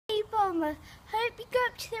Bournemouth. Hope you go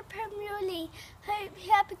up to the Premier League. Hope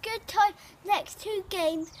you have a good time next 2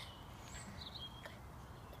 games.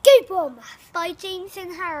 Go Bournemouth! By James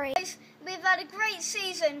and Harry. We've had a great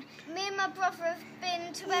season. Me and my brother have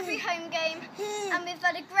been to every home game and we've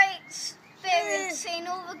had a great experience seeing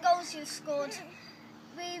all the goals you've scored.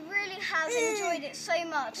 We really have enjoyed it so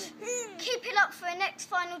much. Keep it up for the next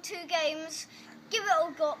final 2 games. Give it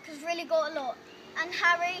all got, because really got a lot. And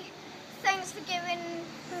Harry, thanks for giving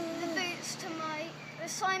the boots to the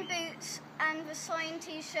signed boots and the signed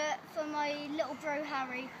t-shirt for my little bro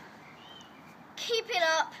Harry. Keep it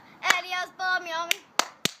up. Elias Barmiam.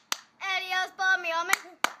 Elias Barmiam.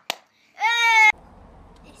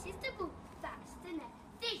 This is the ball. That's the net.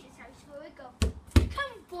 This is how to score a goal.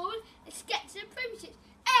 Come on, ball. Let's get to the premiership.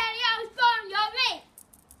 Elias Barmiam.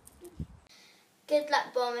 Good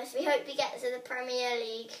luck, Bournemouth. We hope you get to the Premier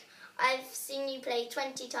League. I've seen you play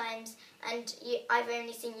 20 times and I've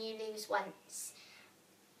only seen you lose once.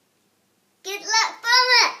 Good luck,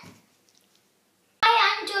 Bournemouth!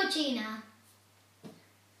 Hi, I'm Georgina.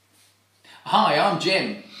 Hi, I'm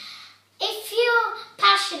Jim. If you're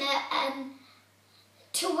passionate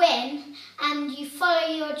to win and you follow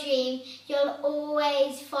your dream, you'll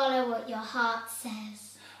always follow what your heart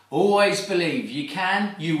says. Always believe you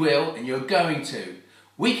can, you will, and you're going to.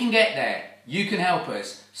 We can get there. You can help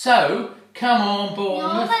us. So, come on,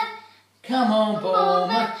 Bournemouth. Come on,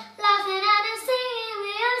 Bournemouth. Laughing and singing,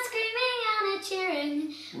 we are screaming and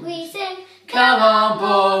cheering. We sing, come on,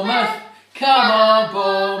 Bournemouth. Come on,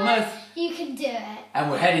 Bournemouth. You can do it. And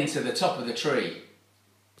we're heading to the top of the tree.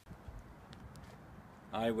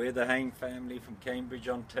 Hi, we're the Hain family from Cambridge,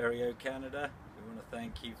 Ontario, Canada. We want to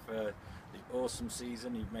thank you for the awesome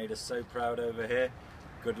season. You've made us so proud over here.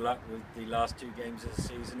 Good luck with the last 2 games of the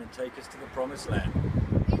season and take us to the promised land.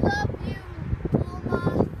 We love you,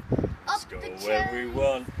 Bournemouth. Score when we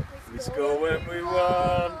want. We score when we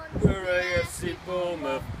want. We're AFC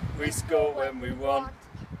Bournemouth. We score when we want.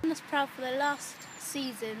 I'm just proud for the last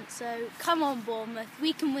season, so come on, Bournemouth.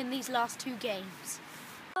 We can win these last 2 games.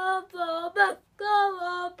 Go on, Bournemouth. Go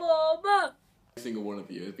on, Bournemouth. Every single one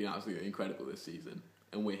of you has been absolutely incredible this season,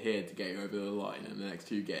 and we're here to get you over the line in the next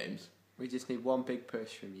 2 games. We just need one big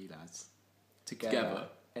push from you lads. Together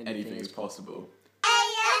anything is possible.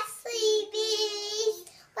 AFC bees,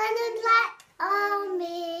 when it's like on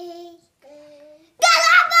me.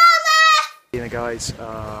 Hey guys,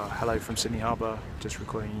 hello from Sydney Harbour. Just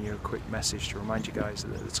recording you a quick message to remind you guys that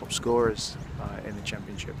they're the top scorers in the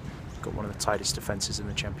Championship. You've got one of the tightest defences in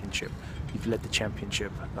the Championship. You've led the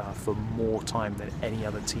Championship for more time than any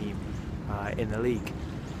other team in the league.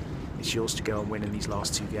 It's yours to go and win in these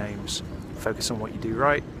last 2 games. Focus on what you do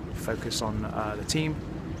right, focus on the team,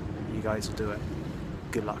 you guys will do it.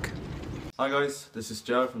 Good luck. Hi guys, this is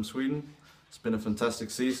Joe from Sweden. It's been a fantastic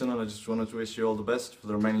season and I just wanted to wish you all the best for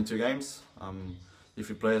the remaining 2 games. If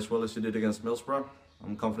you play as well as you did against Middlesbrough,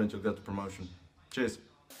 I'm confident you'll get the promotion. Cheers.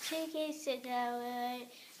 2 games to go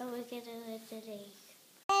and we're going to win the league.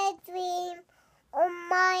 A dream on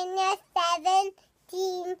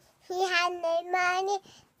 -17, he had no money,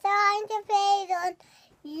 trying to play on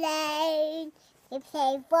lane. He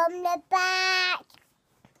played from the back,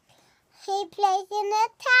 he plays in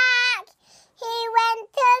attack, he went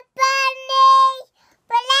to Burnley,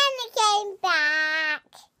 but then he came back.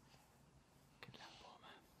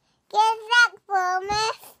 Good luck,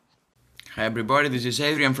 Bournemouth. Hi everybody, this is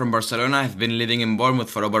Adrian from Barcelona. I've been living in Bournemouth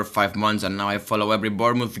for over 5 months and now I follow every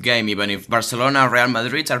Bournemouth game, even if Barcelona or Real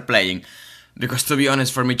Madrid are playing. Because to be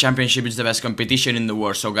honest, for me Championship is the best competition in the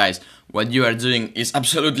world. So guys, what you are doing is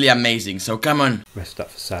absolutely amazing, so come on. Rest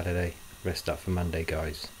up for Saturday, rest up for Monday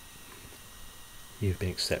guys. You've been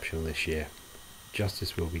exceptional this year.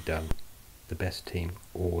 Justice will be done. The best team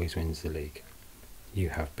always wins the league. You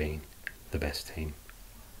have been the best team,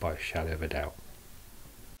 by a shadow of a doubt.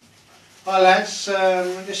 Hi lads,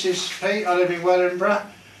 this is Pete, I live in Wellingborough.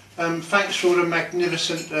 Thanks for all the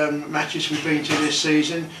magnificent matches we've been to this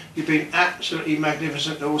season. You've been absolutely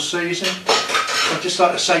magnificent all season. I'd just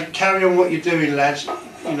like to say, carry on what you're doing lads.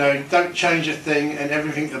 You know, don't change a thing and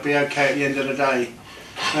everything will be okay at the end of the day.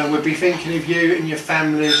 We'll be thinking of you and your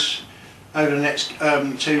families over the next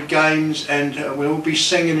 2 games, and we'll all be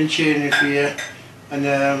singing and cheering for you and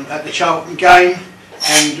at the Charlton game.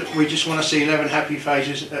 And we just want to see 11 happy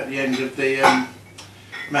faces at the end of the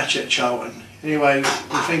match at Charlton. Anyway,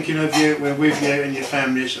 we're thinking of you, we're with you and your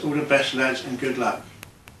families. All the best lads and good luck.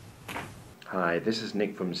 Hi, this is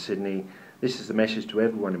Nick from Sydney. This is the message to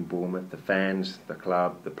everyone in Bournemouth, the fans, the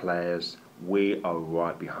club, the players. We are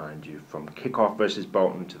right behind you. From kick-off versus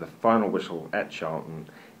Bolton to the final whistle at Charlton,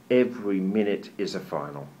 Every minute is a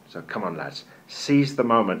final. So come on, lads, seize the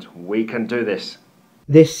moment. We can do this.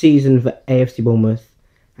 This season for AFC Bournemouth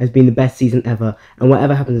has been the best season ever, and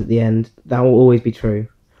whatever happens at the end, that will always be true.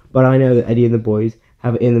 But I know that Eddie and the boys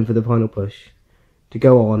have it in them for the final push to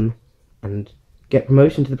go on and get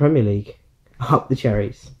promotion to the Premier League. Up the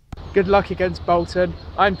cherries. Good luck against Bolton.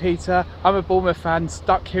 I'm Peter. I'm a Bournemouth fan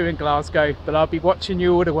stuck here in Glasgow, but I'll be watching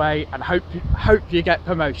you all the way and hope you get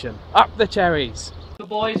promotion. Up the cherries. The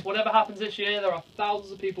boys, whatever happens this year, there are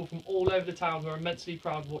thousands of people from all over the town who are immensely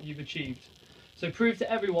proud of what you've achieved. So prove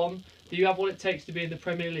to everyone that you have what it takes to be in the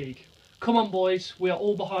Premier League. Come on, boys, we are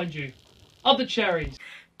all behind you. Up the cherries.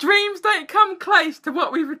 Dreams don't come close to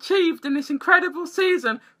what we've achieved in this incredible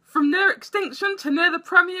season. From near extinction to near the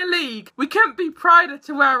Premier League. We couldn't be prouder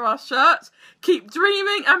to wear our shirts. Keep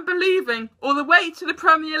dreaming and believing all the way to the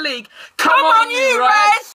Premier League. Come on, you Reds!